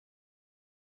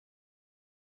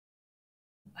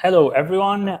Hello,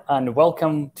 everyone, and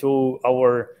welcome to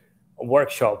our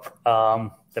workshop,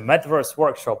 the Metaverse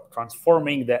workshop,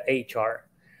 Transforming the HR.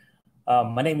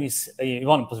 My name is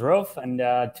Ivan Pozorov, and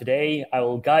today I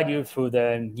will guide you through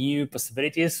the new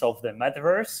possibilities of the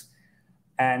Metaverse.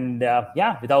 And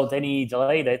without any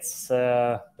delay,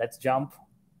 let's jump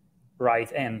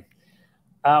right in.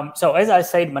 So as I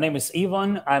said, my name is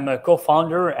Ivan. I'm a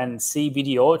co-founder and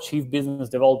CBDO, Chief Business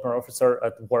Development Officer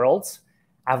at W3rlds.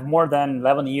 I have more than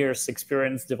 11 years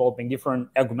experience developing different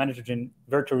augmented and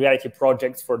virtual reality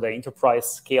projects for the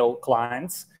enterprise scale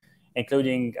clients,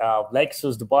 including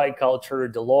Lexus, Dubai Culture,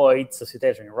 Deloitte,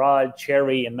 Societe Generale,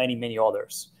 Cherry, and many, many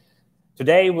others.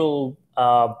 Today, we'll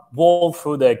walk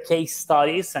through the case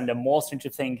studies and the most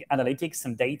interesting analytics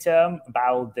and data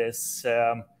about this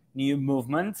new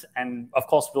movement. And of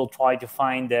course, we'll try to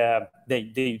find the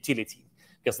utility,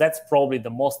 because that's probably the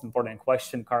most important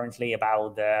question currently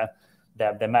about the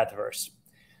Metaverse.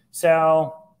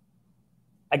 So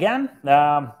again,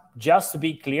 just to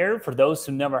be clear, for those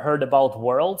who never heard about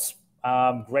W3rlds,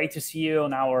 great to see you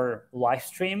on our live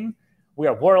stream. We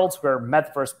are W3rlds, we're a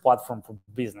Metaverse platform for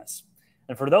business.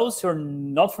 And for those who are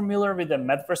not familiar with the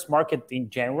Metaverse market in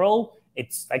general,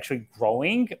 it's actually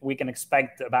growing. We can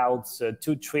expect about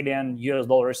 $2 trillion in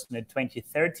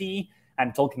 2030,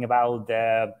 and talking about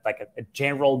a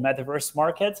general Metaverse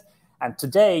market. And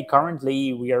today,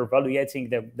 currently, we are evaluating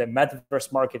the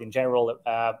Metaverse market in general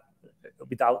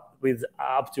with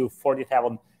up to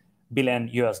 $47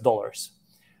 billion.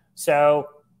 So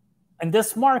in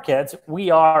this market,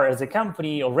 we are, as a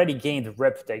company, already gained a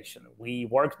reputation. We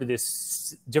work with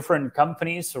these different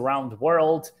companies around the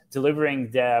world, delivering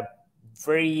the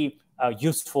very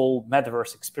useful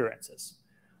Metaverse experiences.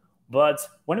 But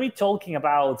when we're talking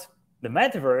about the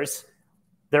Metaverse,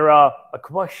 there are a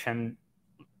question.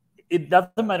 It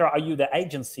doesn't matter, are you the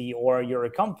agency or you're a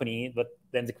company, but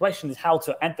then the question is how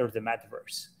to enter the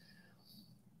Metaverse.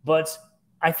 But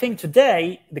I think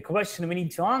today, the question we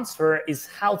need to answer is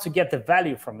how to get the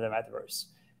value from the Metaverse.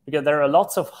 Because there are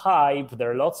lots of hype,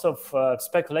 there are lots of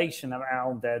speculation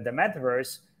around the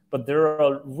Metaverse, but there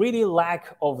are really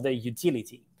lack of the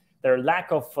utility. There are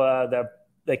lack of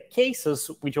the cases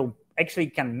which actually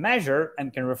can measure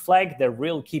and can reflect the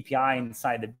real KPI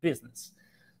inside the business.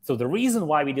 So the reason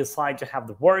why we decided to have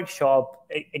the workshop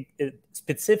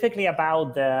specifically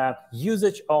about the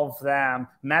usage of the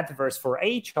Metaverse for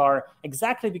HR,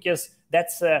 exactly because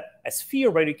that's a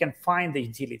sphere where you can find the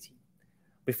utility.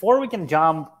 Before we can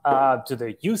jump to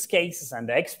the use cases and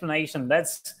the explanation,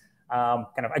 let's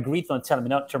kind of agree on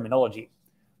terminology.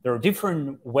 There are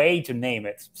different ways to name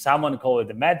it. Someone call it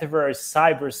the Metaverse,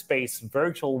 cyberspace,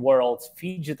 virtual worlds,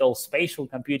 phygital, spatial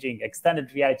computing,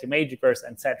 extended reality, Magiverse,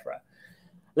 etc.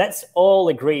 Let's all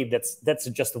agree that's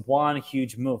just one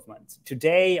huge movement.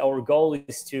 Today, our goal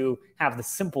is to have the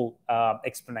simple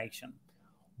explanation.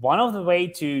 One of the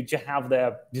ways to have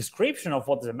the description of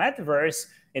what is a Metaverse,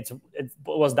 it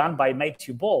was done by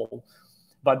Matthew Ball.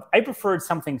 But I preferred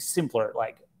something simpler,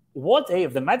 like what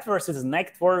if the Metaverse is a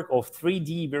network of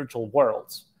 3D virtual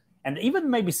worlds? And even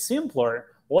maybe simpler,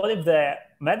 what if the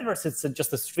Metaverse is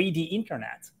just a 3D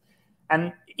internet?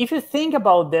 And if you think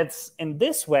about that in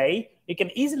this way, you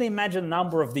can easily imagine a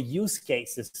number of the use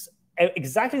cases,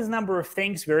 exactly the number of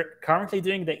things we're currently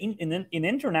doing in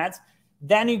internet,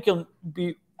 then you can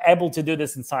be able to do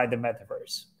this inside the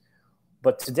Metaverse.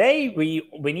 But today,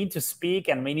 we need to speak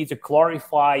and we need to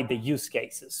clarify the use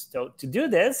cases. So to do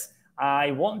this,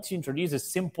 I want to introduce a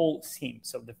simple theme.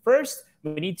 So the first,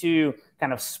 we need to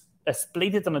kind of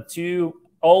split it into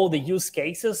all the use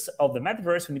cases of the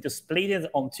Metaverse. We need to split it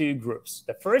on two groups.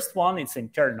 The first one is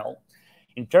internal.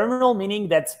 Internal meaning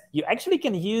that you actually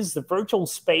can use the virtual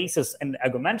spaces and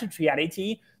augmented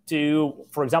reality to,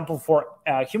 for example, for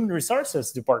human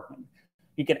resources department.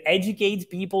 You can educate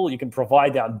people, you can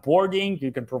provide the onboarding,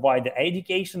 you can provide the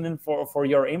education for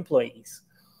your employees.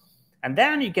 And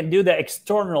then you can do the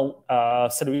external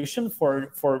solution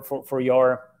for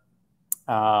your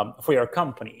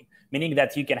company, meaning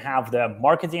that you can have the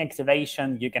marketing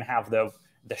activation, you can have the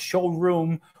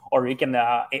showroom, or you can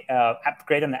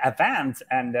create an event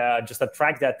and just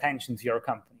attract the attention to your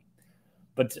company.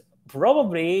 But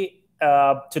probably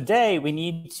today we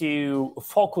need to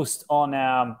focus on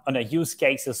a use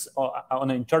cases,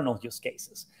 on internal use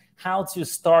cases. How to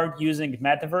start using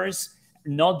Metaverse,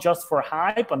 not just for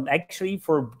hype, but actually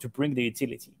to bring the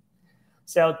utility.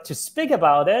 So to speak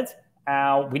about it,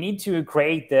 we need to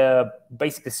create the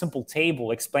basically simple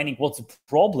table explaining what the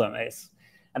problem is.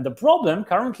 And the problem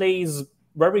currently is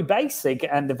very basic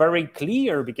and very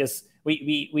clear, because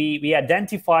we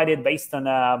identified it based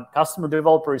on customer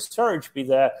developer research with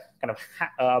a kind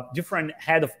of different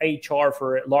head of HR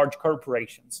for large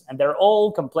corporations, and they're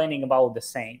all complaining about the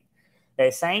same.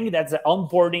 They're saying that the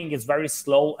onboarding is very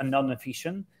slow and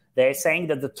non-efficient. They're saying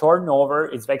that the turnover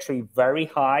is actually very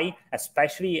high,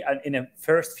 especially in the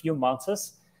first few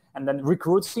months. And then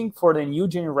recruiting for the new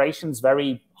generation is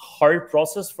very hard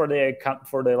process for the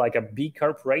like a big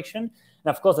corporation.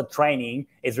 And of course, the training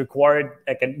is required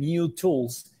like a new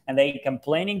tools. And they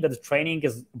complaining that the training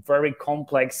is very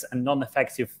complex and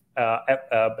non-effective,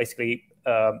 basically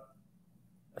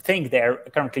thing they're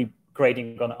currently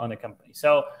creating on a company.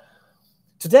 So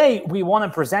today, we want to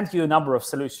present you a number of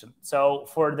solutions. So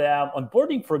for the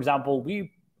onboarding, for example,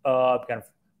 we kind of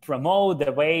promote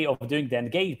the way of doing the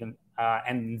engagement.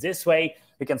 And this way,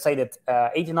 we can say that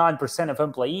 89% of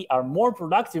employees are more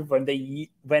productive when they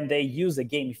use the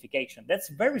gamification. That's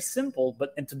very simple,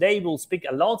 and today we'll speak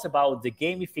a lot about the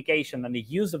gamification and the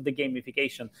use of the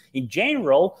gamification in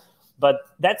general, but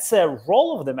that's a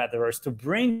role of the Metaverse to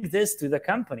bring this to the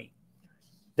company.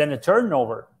 Then the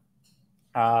turnover.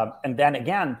 And then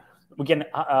again, we can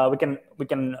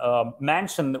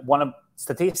mention one of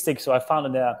statistics. So I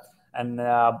found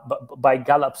by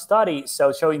Gallup study,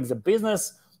 so showing the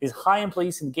business is high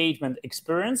employees engagement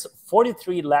experience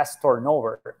 43 less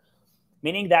turnover,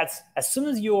 meaning that as soon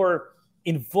as you're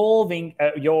involving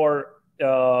your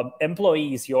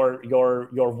employees, your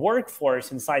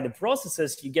workforce inside the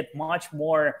processes, you get much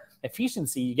more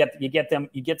efficiency. You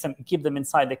keep them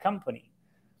inside the company.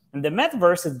 And the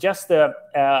Metaverse is just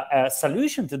a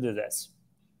solution to do this.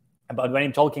 But when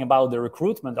you're talking about the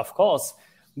recruitment, of course,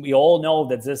 we all know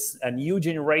that this new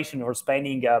generation are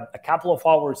spending a couple of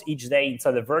hours each day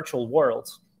inside the virtual world.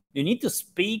 You need to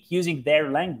speak using their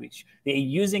language. They're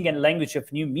using a language of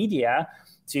new media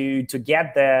to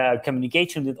get the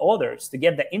communication with others, to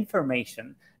get the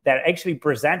information that are actually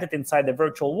presented inside the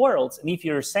virtual worlds. And if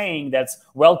you're saying that's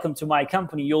welcome to my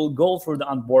company, you'll go through the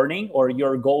onboarding, or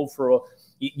you'll go through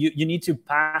you need to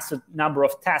pass a number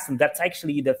of tests, and that's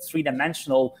actually the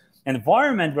three-dimensional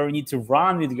environment where you need to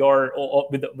run with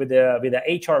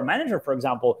the HR manager, for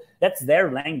example. That's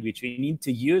their language. You need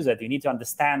to use it. You need to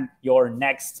understand your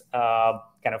next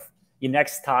your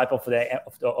next type of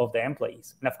the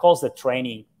employees, and of course the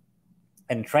training.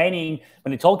 And training,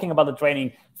 when you're talking about the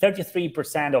training,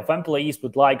 33% of employees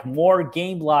would like more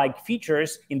game-like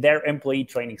features in their employee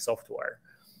training software.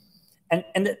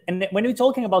 And when we're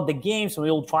talking about the games,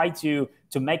 we'll try to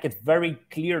make it very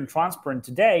clear and transparent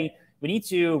today. We need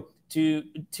to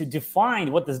define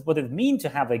what it means to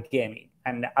have a gaming.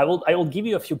 And I will give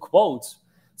you a few quotes.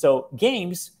 So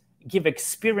games give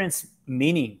experience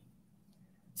meaning.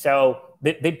 So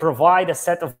they provide a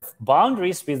set of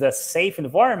boundaries with a safe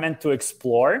environment to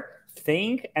explore,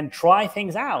 think, and try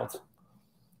things out.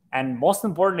 And most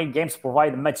importantly, games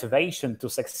provide motivation to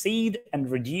succeed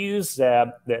and reduce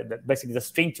basically the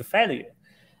stream to failure.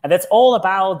 And that's all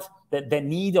about the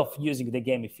need of using the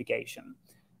gamification.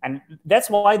 And that's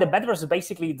why the Metaverse is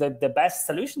basically the best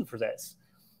solution for this.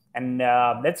 And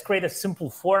let's create a simple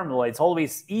formula. It's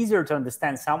always easier to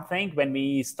understand something when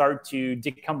we start to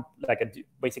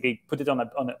basically put it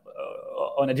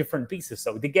on a different pieces.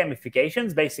 So the gamification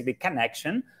is basically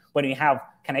connection. When you have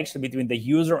connection between the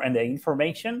user and the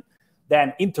information,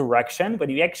 then interaction, when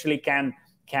you actually can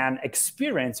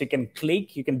experience, you can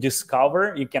click, you can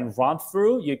discover, you can run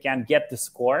through, you can get the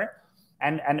score,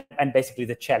 and basically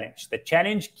the challenge. The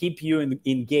challenge keep you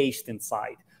engaged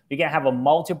inside. You can have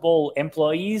multiple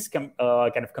employees kind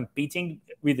of competing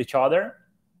with each other.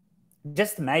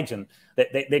 Just imagine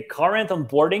that the current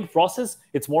onboarding process,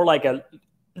 it's more like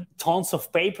tons of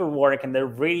paperwork and they're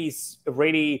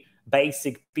really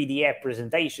basic PDF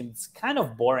presentation. It's kind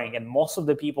of boring, and most of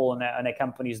the people in the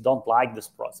companies don't like this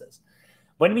process.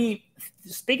 When we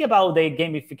speak about the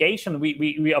gamification,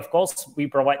 we of course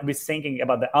we're thinking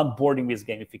about the onboarding with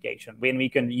gamification, when we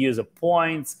can use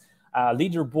points,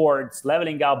 leaderboards,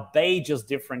 leveling up, badges,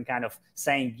 different kind of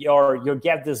saying you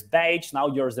get this badge, now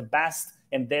you're the best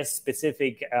in this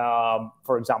specific,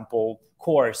 for example,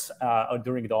 course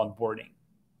during the onboarding.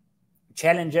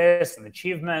 Challenges and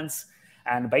achievements,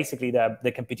 and basically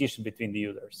the competition between the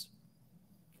users.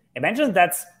 Imagine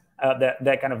that's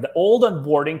the kind of the old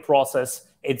onboarding process.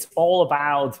 It's all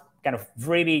about kind of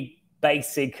really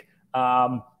basic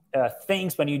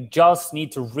things when you just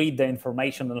need to read the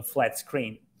information on a flat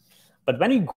screen. But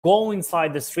when you go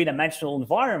inside this three-dimensional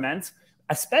environment,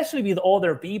 especially with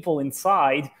other people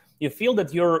inside, you feel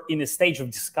that you're in a stage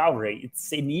of discovery.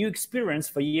 It's a new experience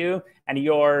for you, and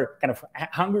you're kind of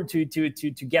hungry to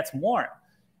get more.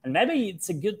 And maybe it's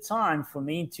a good time for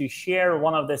me to share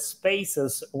one of the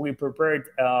spaces we prepared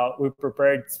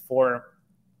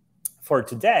for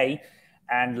today.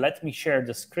 And let me share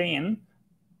the screen.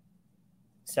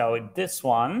 So this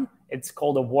one, it's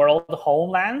called the World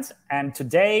Homeland. And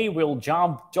today we'll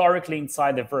jump directly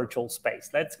inside the virtual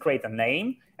space. Let's create a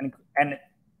name. And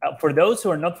for those who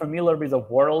are not familiar with the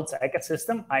world's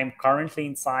ecosystem, I'm currently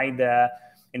inside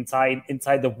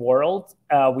the world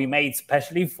we made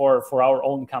specially for our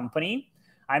own company.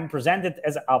 I'm presented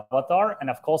as an avatar, and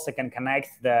of course I can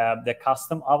connect the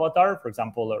custom avatar, for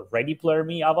example, a Ready Player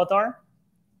Me avatar.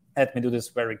 Let me do this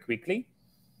very quickly.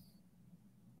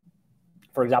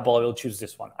 For example, I will choose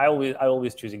this one. I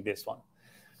always choosing this one.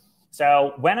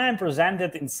 So when I'm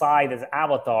presented inside as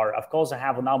avatar, of course, I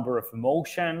have a number of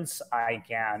emotions. I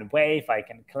can wave, I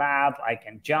can clap, I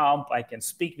can jump, I can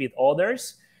speak with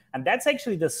others. And that's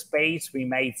actually the space we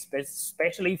made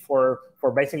especially for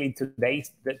basically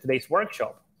today's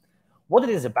workshop. What it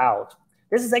is about,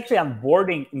 this is actually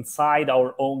onboarding inside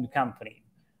our own company.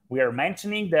 We are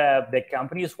mentioning the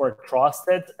companies who are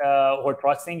trusted, who are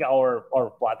trusting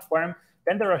our platform.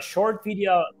 Then there are a short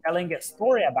video telling a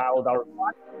story about our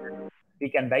platform. We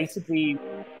can basically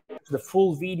the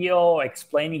full video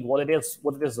explaining what it is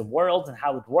the world and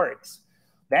how it works.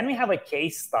 Then we have a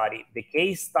case study. The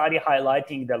case study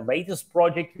highlighting the latest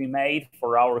project we made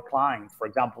for our client. For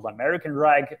example, the American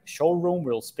Rag showroom.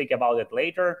 We'll speak about it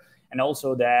later, and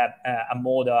also the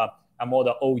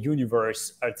Amoda O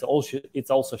Universe. It's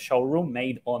also a showroom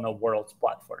made on a world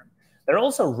platform. There are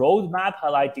also roadmap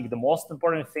highlighting the most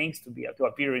important things to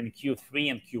appear in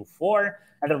Q3 and Q4.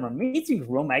 And there's a meeting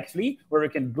room actually where you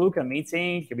can book a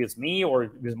meeting with me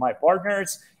or with my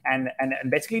partners and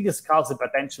basically discuss the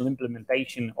potential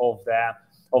implementation of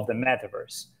the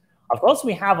metaverse. Of course,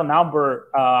 we have a number.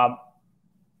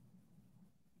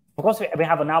 We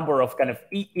have a number of kind of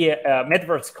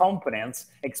metaverse components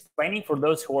explaining for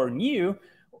those who are new.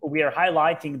 We are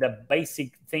highlighting the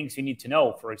basic things you need to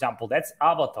know. For example, that's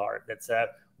avatar. That's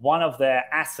one of the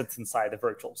assets inside the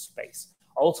virtual space.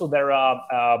 Also, there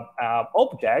are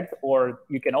object, or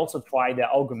you can also try the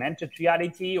augmented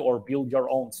reality or build your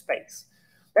own space.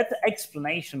 That's the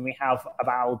explanation we have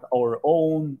about our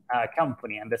own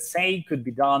company, and the same could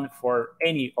be done for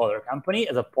any other company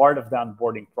as a part of the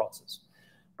onboarding process.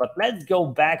 But let's go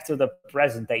back to the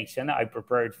presentation I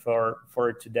prepared for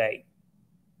today.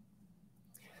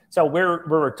 So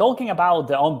we're talking about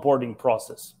the onboarding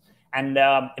process, and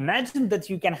imagine that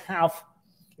you can have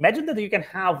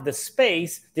the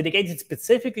space dedicated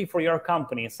specifically for your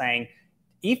company, saying,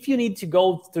 if you need to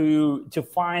go to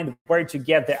find where to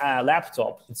get the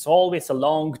laptop, it's always a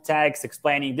long text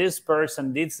explaining this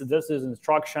person, this is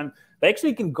instruction. They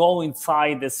actually can go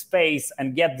inside the space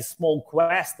and get the small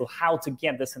quest of how to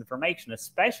get this information,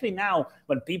 especially now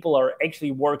when people are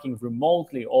actually working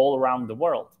remotely all around the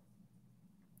world.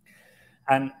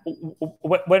 And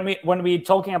when we're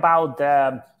talking about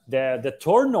the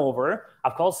turnover,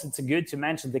 of course, it's good to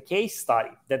mention the case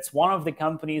study. That's one of the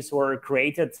companies who are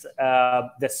created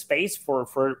the space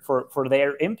for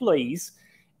their employees,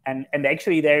 and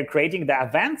actually they're creating the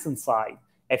events inside.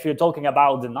 If you're talking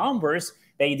about the numbers,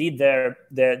 they did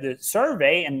the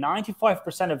survey, and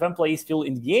 95% of employees feel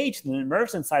engaged and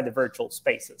immersed inside the virtual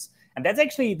spaces. And that's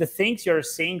actually the things you're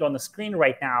seeing on the screen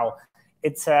right now.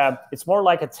 It's more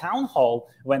like a town hall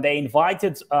when they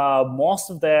invited most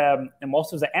of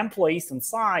the employees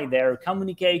inside. They're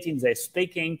communicating, they're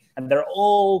speaking, and they're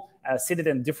all seated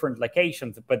in different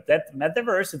locations. But that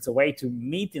metaverse, it's a way to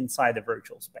meet inside the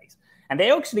virtual space. And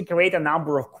they actually create a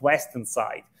number of quests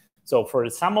inside. So for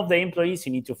some of the employees,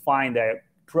 you need to find a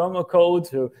promo code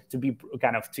to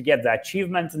get the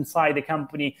achievement inside the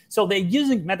company. So they're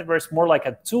using metaverse more like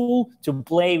a tool to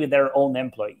play with their own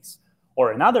employees.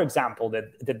 Or another example,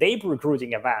 the data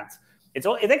recruiting event. It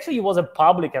actually was a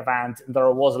public event.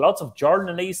 There was lots of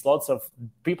journalists, lots of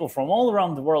people from all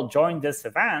around the world joined this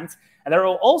event. And there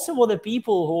were also other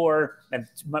people who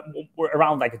were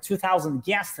around like 2,000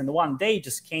 guests in one day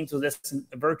just came to this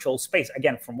virtual space,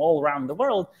 again, from all around the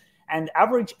world. And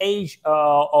average age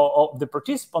of the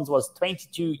participants was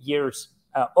 22 years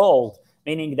old,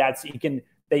 meaning that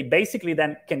they basically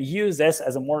then can use this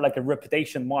as a more like a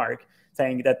reputation mark,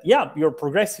 saying that, yeah, you're a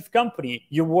progressive company,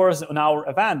 you were on our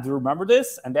event, do you remember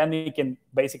this? And then you can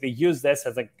basically use this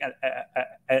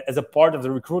as a part of the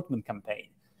recruitment campaign.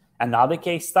 Another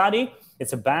case study,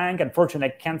 it's a bank. Unfortunately,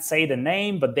 I can't say the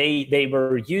name, but they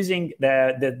were using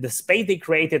the space they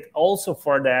created also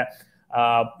for the,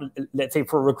 let's say,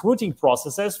 for recruiting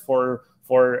processes, for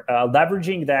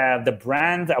leveraging the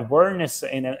brand awareness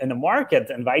in the market,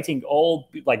 inviting all,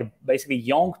 like, basically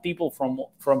young people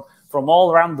from from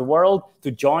all around the world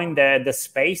to join the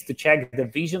space to check the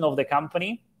vision of the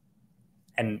company.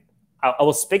 And I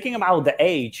was speaking about the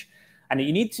age, and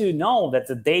you need to know that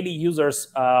the daily users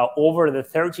over the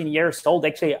 13 years old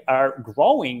actually are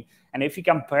growing. And if you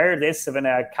compare this even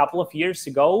a couple of years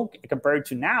ago compared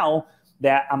to now,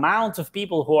 the amount of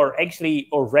people who are actually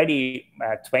already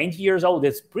 20 years old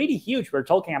is pretty huge. We're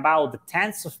talking about the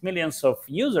tens of millions of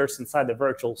users inside the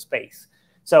virtual space.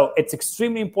 So it's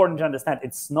extremely important to understand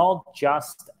it's not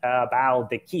just about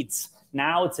the kids.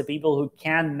 Now it's the people who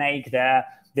can make the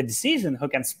decision, who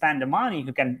can spend the money,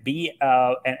 who can be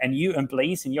a new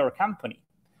employees in your company.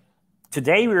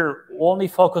 Today, we're only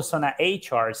focused on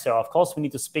HR. So of course, we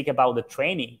need to speak about the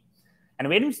training. And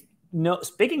when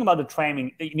speaking about the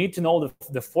training, you need to know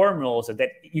the formulas that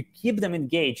you keep them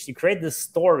engaged. You create the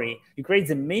story, you create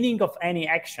the meaning of any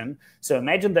action. So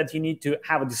imagine that you need to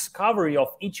have a discovery of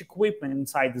each equipment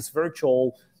inside this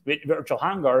virtual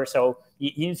hangar. So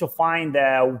you need to find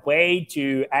a way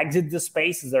to exit the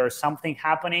space. Is there something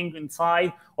happening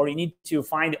inside? Or you need to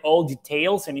find all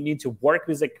details and you need to work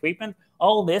with the equipment.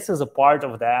 All this is a part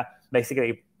of the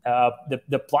basically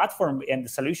the platform and the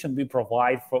solution we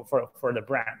provide for the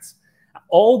brands.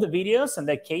 All the videos and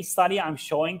the case study I'm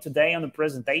showing today on the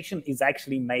presentation is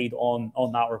actually made on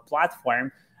our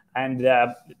platform. And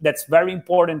that's very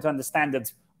important to understand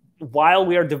that while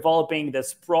we are developing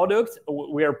this product,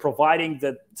 we are providing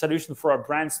the solution for our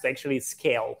brands to actually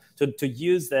scale, to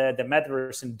use the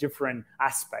metaverse in different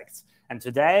aspects. And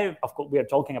today, of course, we are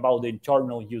talking about the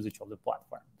internal usage of the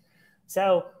platform.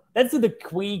 So let's do the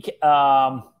quick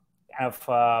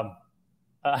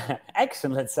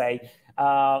action, let's say.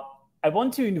 I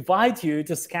want to invite you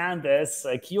to scan this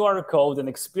QR code and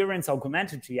experience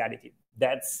augmented reality.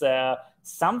 That's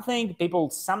something people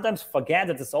sometimes forget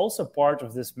that is also part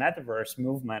of this metaverse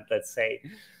movement, let's say.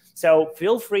 So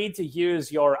feel free to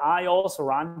use your iOS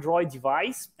or Android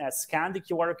device, scan the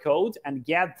QR code, and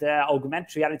get the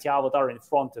augmented reality avatar in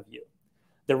front of you.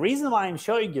 The reason why I'm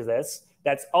showing you this,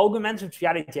 that's augmented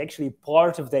reality actually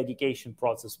part of the education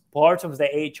process, part of the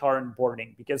HR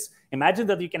onboarding. Because imagine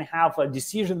that you can have a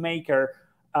decision maker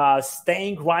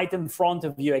staying right in front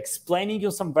of you, explaining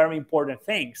you some very important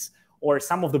things. Or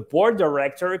some of the board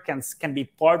director can be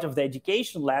part of the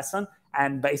education lesson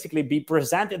and basically be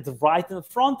presented right in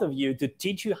front of you to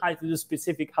teach you how to do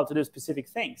specific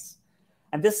things.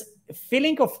 And this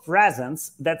feeling of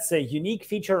presence, that's a unique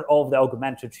feature of the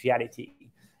augmented reality.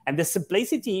 And the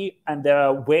simplicity and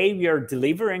the way we are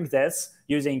delivering this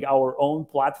using our own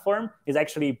platform is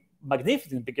actually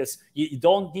magnificent, because you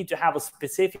don't need to have a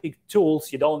specific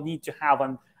tools. You don't need to have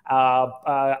an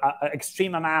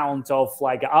extreme amount of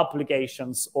like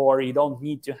applications, or you don't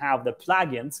need to have the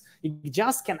plugins. You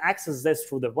just can access this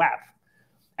through the web.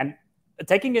 And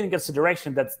taking into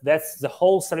consideration that that's the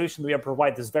whole solution we are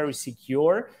providing is very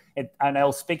secure, and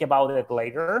I'll speak about it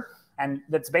later. And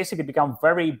that's basically become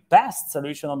very best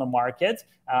solution on the market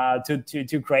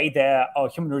to create a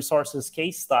human resources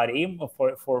case study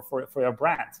for your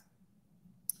brand.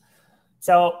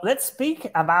 So let's speak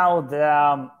about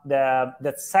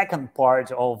the second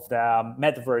part of the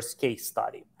metaverse case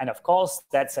study. And of course,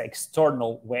 that's an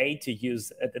external way to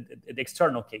use the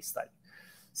external case study.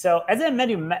 So as I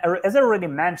already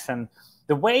mentioned,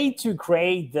 the way to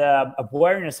create the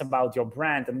awareness about your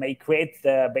brand and may create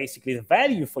basically the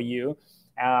value for you,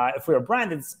 for your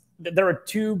brand, is there are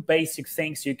two basic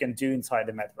things you can do inside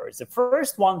the metaverse. The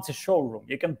first one is a showroom.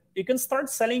 You can start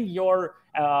selling your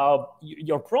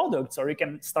products, or you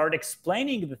can start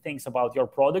explaining the things about your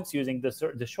products using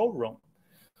the showroom.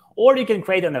 Or you can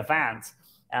create an event.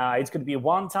 It could be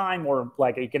one time, or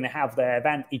like you can have the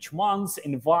event each month,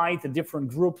 invite different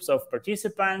groups of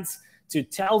participants to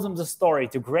tell them the story,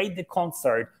 to create the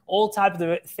concert. All types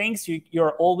of things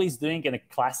you're always doing in a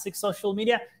classic social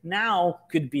media now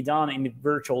could be done in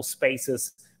virtual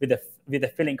spaces with a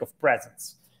feeling of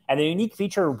presence. And the unique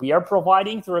feature we are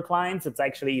providing to our clients, it's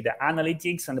actually the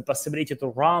analytics and the possibility to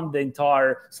run the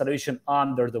entire solution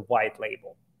under the white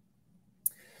label.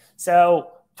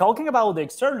 So talking about the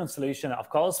external solution, of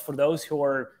course, for those who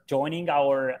are joining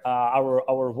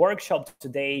our workshop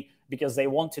today because they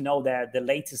want to know the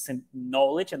latest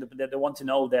knowledge and they want to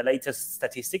know the latest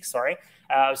statistics,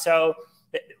 so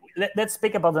let's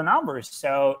speak about the numbers.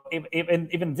 So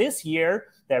even this year,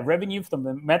 the revenue from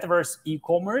the metaverse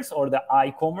e-commerce, or the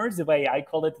iCommerce, the way I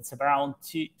call it, it's around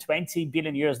 $20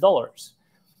 billion.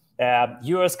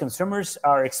 US consumers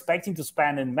are expecting to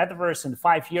spend in metaverse in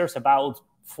 5 years about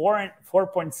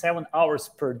 4.7 hours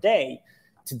per day.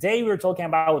 Today, we're talking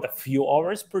about a few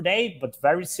hours per day, but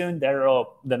very soon the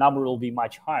number will be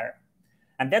much higher.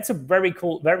 And that's a very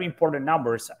cool, very important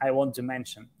numbers I want to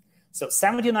mention. So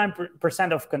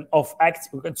 79% of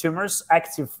consumers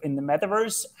active in the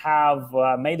metaverse have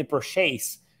made a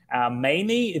purchase.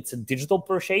 Mainly, it's a digital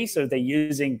purchase, so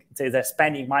they're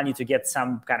spending money to get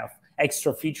some kind of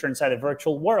extra feature inside the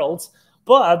virtual worlds.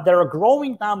 But there are a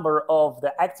growing number of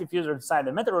the active users inside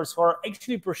the metaverse who are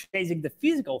actually purchasing the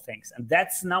physical things, and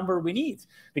that's the number we need.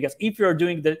 Because if you're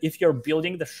building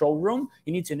the showroom,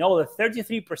 you need to know that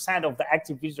 33% of the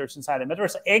active users inside the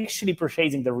metaverse are actually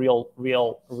purchasing the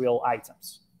real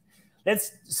items.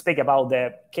 Let's speak about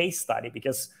the case study,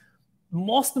 because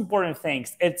most important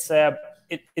things it's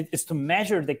to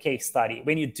measure the case study.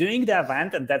 When you're doing the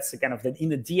event, and that's kind of in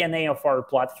the DNA of our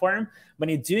platform, when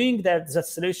you're doing the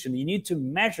solution, you need to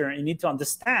measure, you need to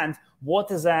understand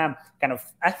what is a kind of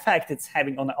effect it's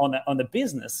having on the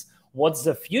business. What's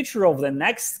the future of the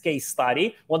next case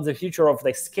study? What's the future of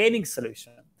the scaling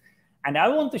solution? And I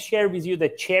want to share with you the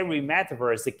W3rlds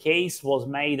Metaverse. The case was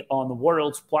made on the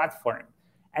W3rlds platform.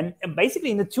 And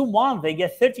basically in the 2 months, they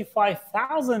get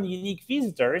 35,000 unique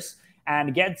visitors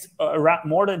and get around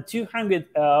more than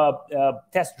 200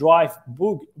 test drive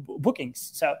bookings.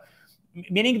 So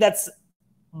meaning that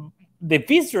the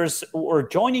visitors who are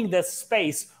joining this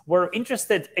space were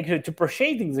interested to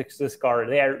purchasing this car.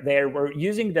 They were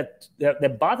using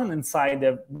the button inside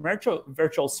the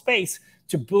virtual space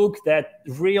to book that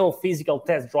real physical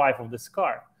test drive of this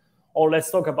car. Or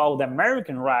let's talk about the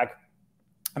American RAG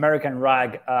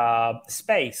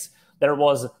space. There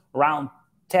was around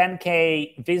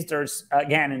 10K visitors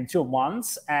again in 2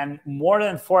 months, and more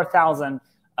than 4,000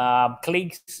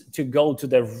 clicks to go to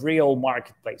the real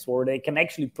marketplace where they can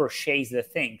actually purchase the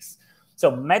things.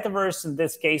 So Metaverse in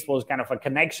this case was kind of a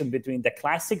connection between the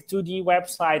classic 2D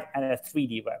website and a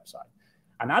 3D website.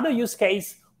 Another use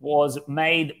case was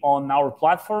made on our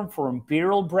platform for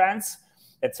Imperial Brands.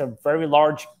 It's a very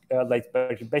large,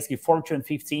 basically Fortune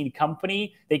 15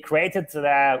 company. They created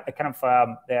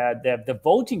the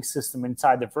voting system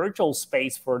inside the virtual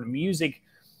space for the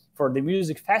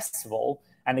music festival.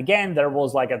 And again, there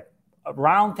was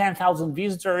around 10,000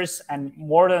 visitors and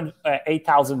more than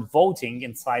 8,000 voting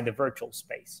inside the virtual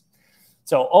space.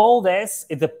 So all this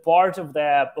is a part of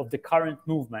the current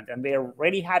movement, and we are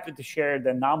really happy to share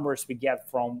the numbers we get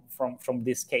from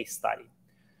this case study.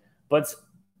 But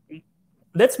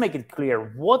let's make it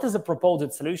clear. What is the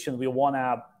proposed solution we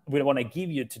wanna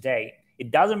give you today? It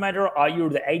doesn't matter are you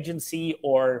the agency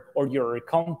or you're a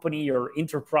company, your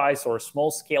enterprise or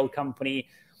small scale company.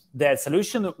 The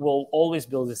solution will always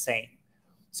be the same.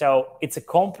 So it's a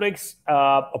complex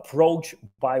approach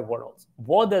by W3rlds.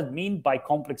 What does it mean by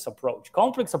complex approach?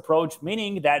 Complex approach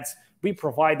meaning that we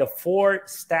provide the 4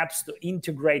 steps to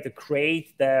integrate, to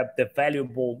create the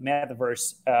valuable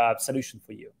metaverse solution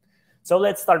for you. So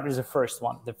let's start with the first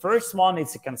one. The first one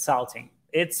is consulting.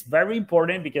 It's very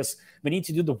important because we need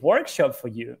to do the workshop for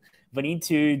you. We need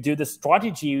to do the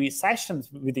strategy sessions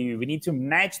with you. We need to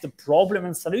match the problem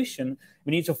and solution.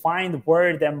 We need to find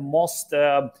where the most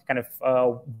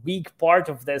weak part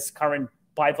of this current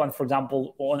pipeline, for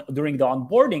example, during the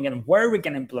onboarding, and where we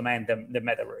can implement the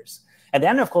metaverse. And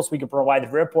then, of course, we can provide a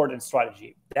report and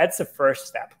strategy. That's the first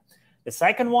step. The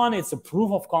second one is a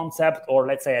proof of concept, or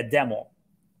let's say a demo.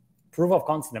 Proof of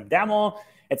concept demo,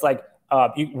 it's like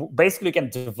you basically can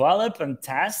develop and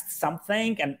test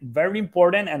something, and very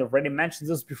important, and I've already mentioned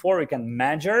this before, you can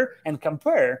measure and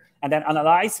compare and then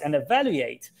analyze and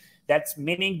evaluate. That's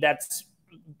meaning that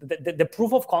the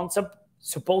proof of concept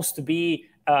supposed to be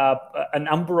a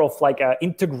number of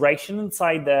integration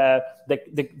inside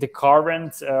the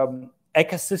current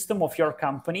ecosystem of your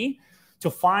company to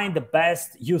find the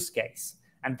best use case.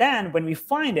 And then when we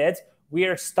find it, we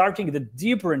are starting the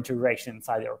deeper integration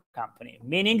inside your company,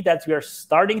 meaning that we are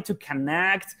starting to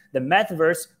connect the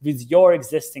metaverse with your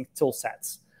existing tool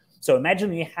sets. So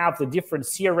imagine you have the different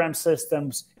CRM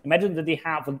systems. Imagine that you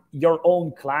have your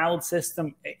own cloud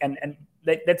system, and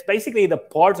that's basically the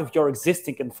part of your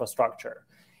existing infrastructure.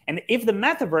 And if the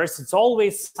metaverse is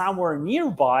always somewhere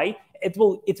nearby, it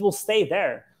will stay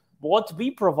there. What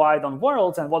we provide on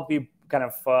W3rlds and what we kind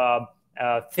of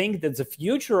think that the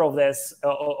future of this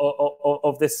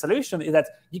solution is that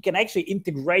you can actually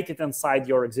integrate it inside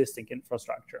your existing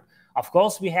infrastructure. Of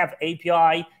course, we have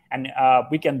API, and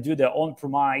we can do the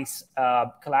on-premise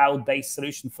cloud-based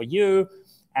solution for you.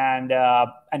 And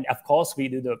of course, we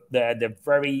do the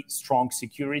very strong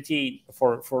security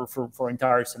for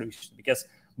entire solution, because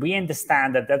we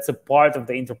understand that that's a part of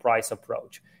the enterprise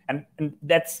approach. And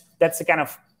that's a kind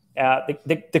of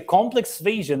the complex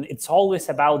vision. It's always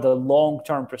about the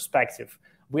long-term perspective.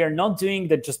 We are not doing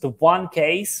just the one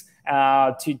case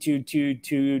to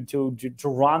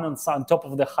run on top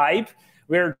of the hype.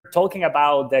 we're talking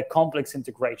about the complex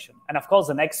integration. And of course,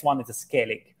 the next one is the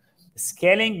scaling.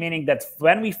 Scaling, meaning that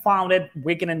when we found it,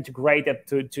 we can integrate it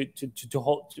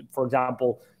for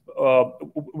example,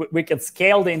 we can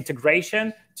scale the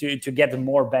integration to get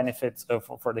more benefits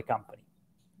for the company.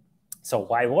 So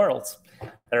why Worlds?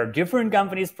 There are different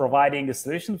companies providing a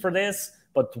solution for this,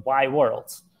 but why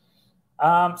Worlds?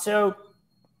 So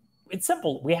it's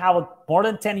simple. We have more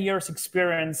than 10 years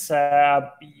experience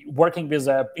working with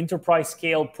an enterprise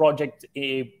scale project,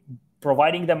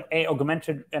 providing them a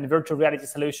augmented and virtual reality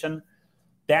solution.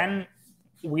 Then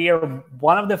we are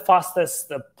one of the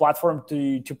fastest platform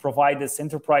to provide this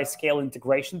enterprise scale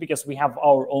integration because we have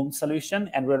our own solution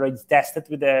and we already tested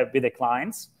with the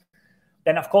clients.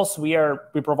 Then, of course, we're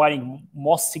providing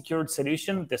most secured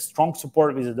solution, the strong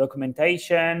support with the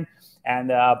documentation, and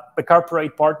the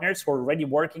corporate partners who are already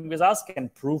working with us can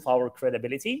prove our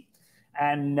credibility.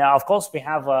 And of course, we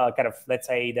have kind of, let's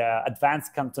say, the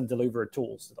advanced content delivery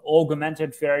tools, the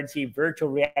augmented reality, virtual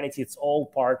reality. It's all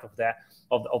part of the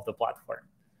platform.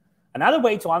 Another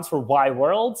way to answer why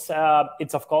Worlds,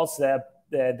 it's of course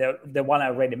the one I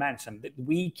already mentioned.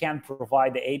 We can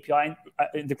provide the API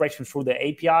integration through the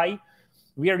API.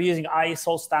 We are using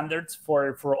ISO standards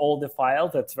for all the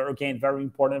files. That's again very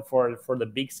important for the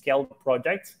big scale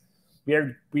projects. We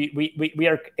are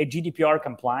a GDPR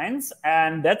compliance,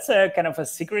 and that's a kind of a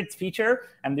secret feature.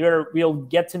 And we'll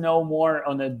get to know more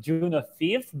on the June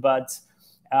 5th. But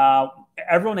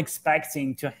everyone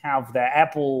expecting to have the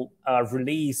Apple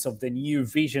release of the new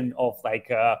vision of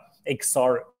like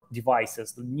XR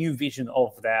devices, the new vision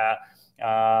of the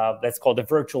let's call the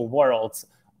virtual worlds.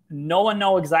 No one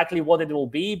knows exactly what it will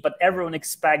be, but everyone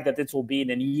expects that it will be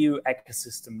the new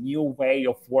ecosystem, new way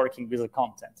of working with the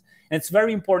content. And it's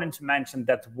very important to mention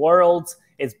that Worlds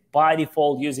is by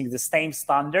default using the same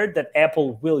standard that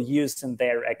Apple will use in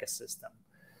their ecosystem.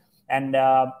 And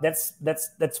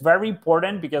that's very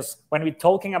important because when we're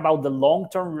talking about the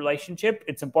long-term relationship,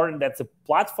 it's important that the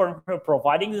platform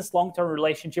providing this long-term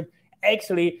relationship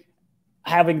actually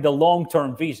having the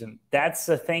long-term vision. That's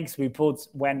the things we put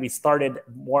when we started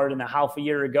more than a half a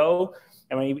year ago.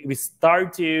 And when we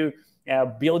start to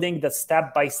building the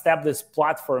step-by-step this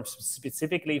platform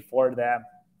specifically for the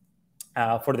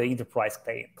enterprise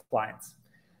clients.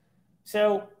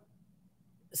 So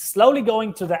slowly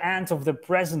going to the end of the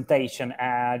presentation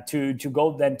to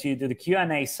go then to the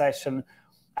Q&A session,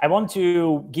 I want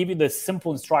to give you the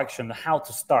simple instruction how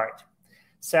to start.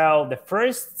 So the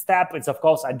first step is, of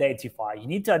course, identify. You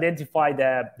need to identify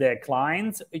the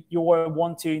clients you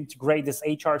want to integrate this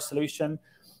HR solution.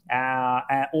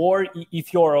 Or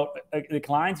if you're the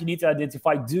client, you need to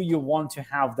identify, do you want to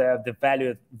have the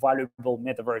valuable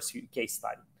metaverse case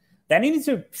study? Then you need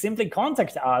to simply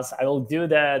contact us. I will do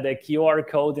the QR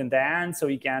code in the end, so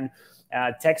you can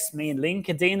text me in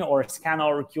LinkedIn or scan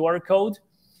our QR code.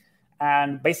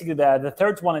 And basically, the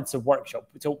third one, it's a workshop.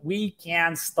 So we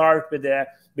can start with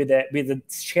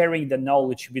sharing the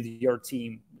knowledge with your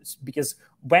team, because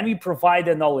when we provide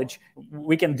the knowledge,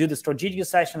 we can do the strategic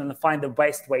session and find the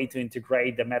best way to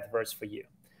integrate the metaverse for you.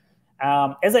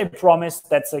 As I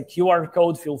promised, that's a QR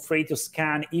code. Feel free to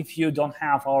scan if you don't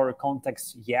have our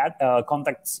contacts yet.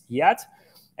 That's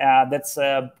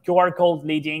a QR code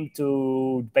leading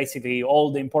to basically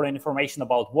all the important information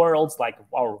about Worlds, like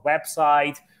our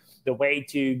website, the way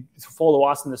to follow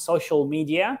us on the social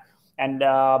media. And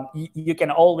you can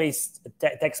always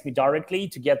text me directly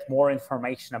to get more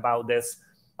information about this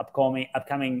upcoming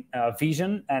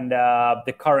vision and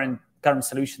the current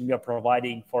solution we are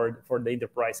providing for the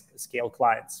enterprise scale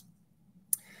clients.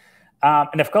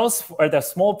 And of course, for the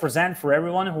small present for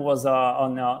everyone who was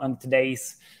on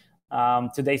today's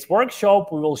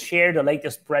workshop, we will share the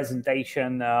latest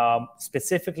presentation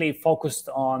specifically focused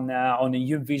on the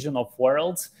new vision of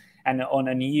Worlds and on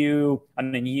a new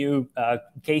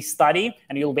case study,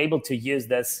 and you'll be able to use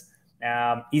this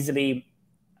easily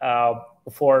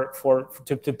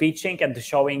to pitching and to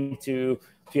showing to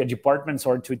your departments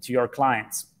or to your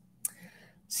clients.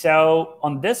 So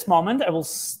on this moment, I will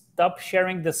stop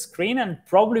sharing the screen and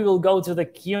probably will go to the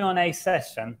Q&A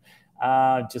session.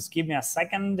 Just give me a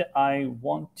second. I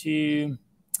want to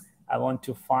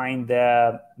find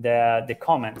the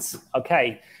comments.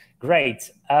 Okay, great.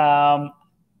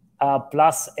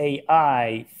 Plus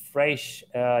AI, fresh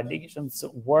additions.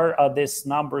 Where are these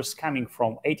numbers coming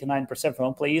from? 89% from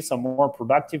employees are more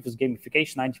productive with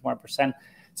gamification, 91%.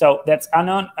 So that's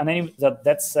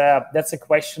that's a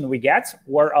question we get.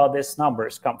 Where are these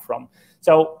numbers come from?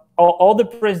 So all the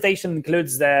presentation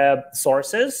includes the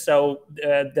sources. So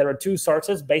there are two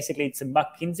sources. Basically, it's a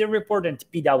McKinsey report and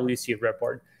PwC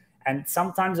report. And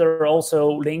sometimes there are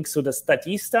also links to the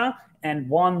Statista. And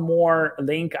one more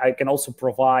link I can also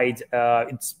provide.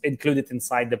 It's included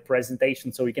inside the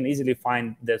presentation, so we can easily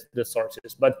find the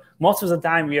sources. But most of the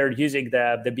time, we are using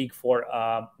the big four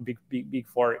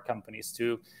companies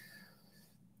to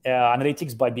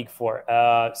analytics by Big Four.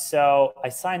 So I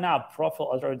sign up, Profile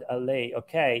Altered LA.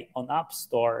 Okay, on App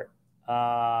Store.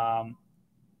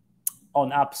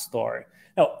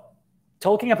 No,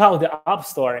 talking about the App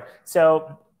Store.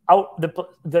 So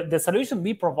the solution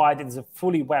we provide is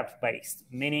fully web-based,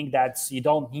 meaning that you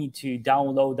don't need to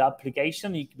download the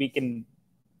application. We can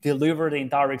deliver the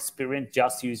entire experience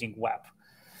just using web.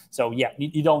 So yeah,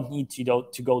 you don't need to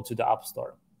go to the App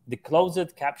Store. The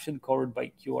closed caption covered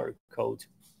by QR code.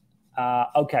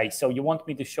 Okay, so you want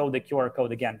me to show the QR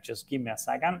code again? Just give me a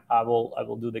second. I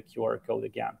will do the QR code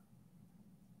again.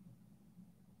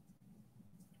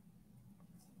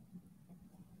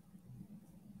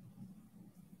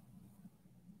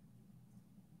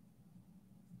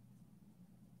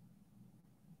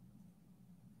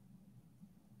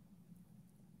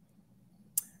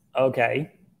 Okay,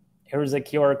 here's a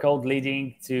QR code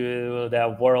leading to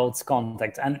the world's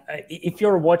contact. And if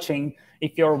you're watching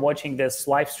this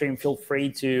live stream, feel free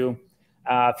to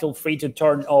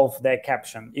turn off the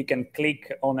caption. You can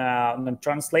click on a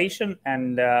translation,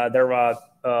 and there are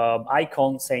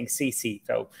icons saying CC.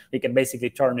 So you can basically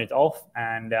turn it off,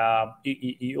 and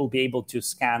you'll be able to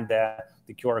scan the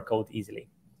QR code easily.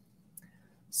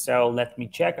 So let me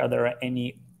check. Are there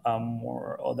any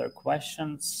more other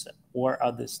questions? Where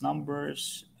are these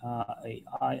numbers?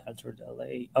 AI, Altered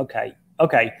LA. Okay.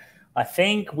 I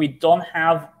think we don't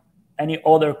have any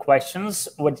other questions.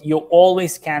 What you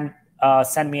always can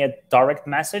send me a direct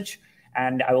message,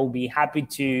 and I will be happy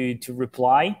to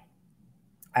reply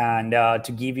and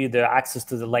to give you the access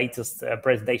to the latest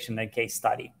presentation and case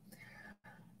study.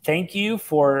 Thank you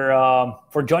for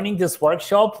joining this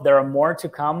workshop. There are more to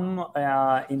come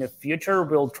in the future.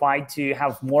 We'll try to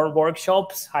have more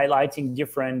workshops highlighting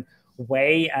different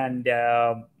way and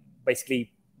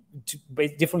basically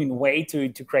different way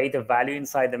to create a value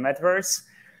inside the metaverse.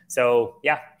 So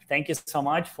yeah, thank you so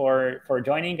much for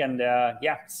joining, and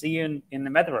yeah, see you in the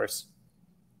metaverse.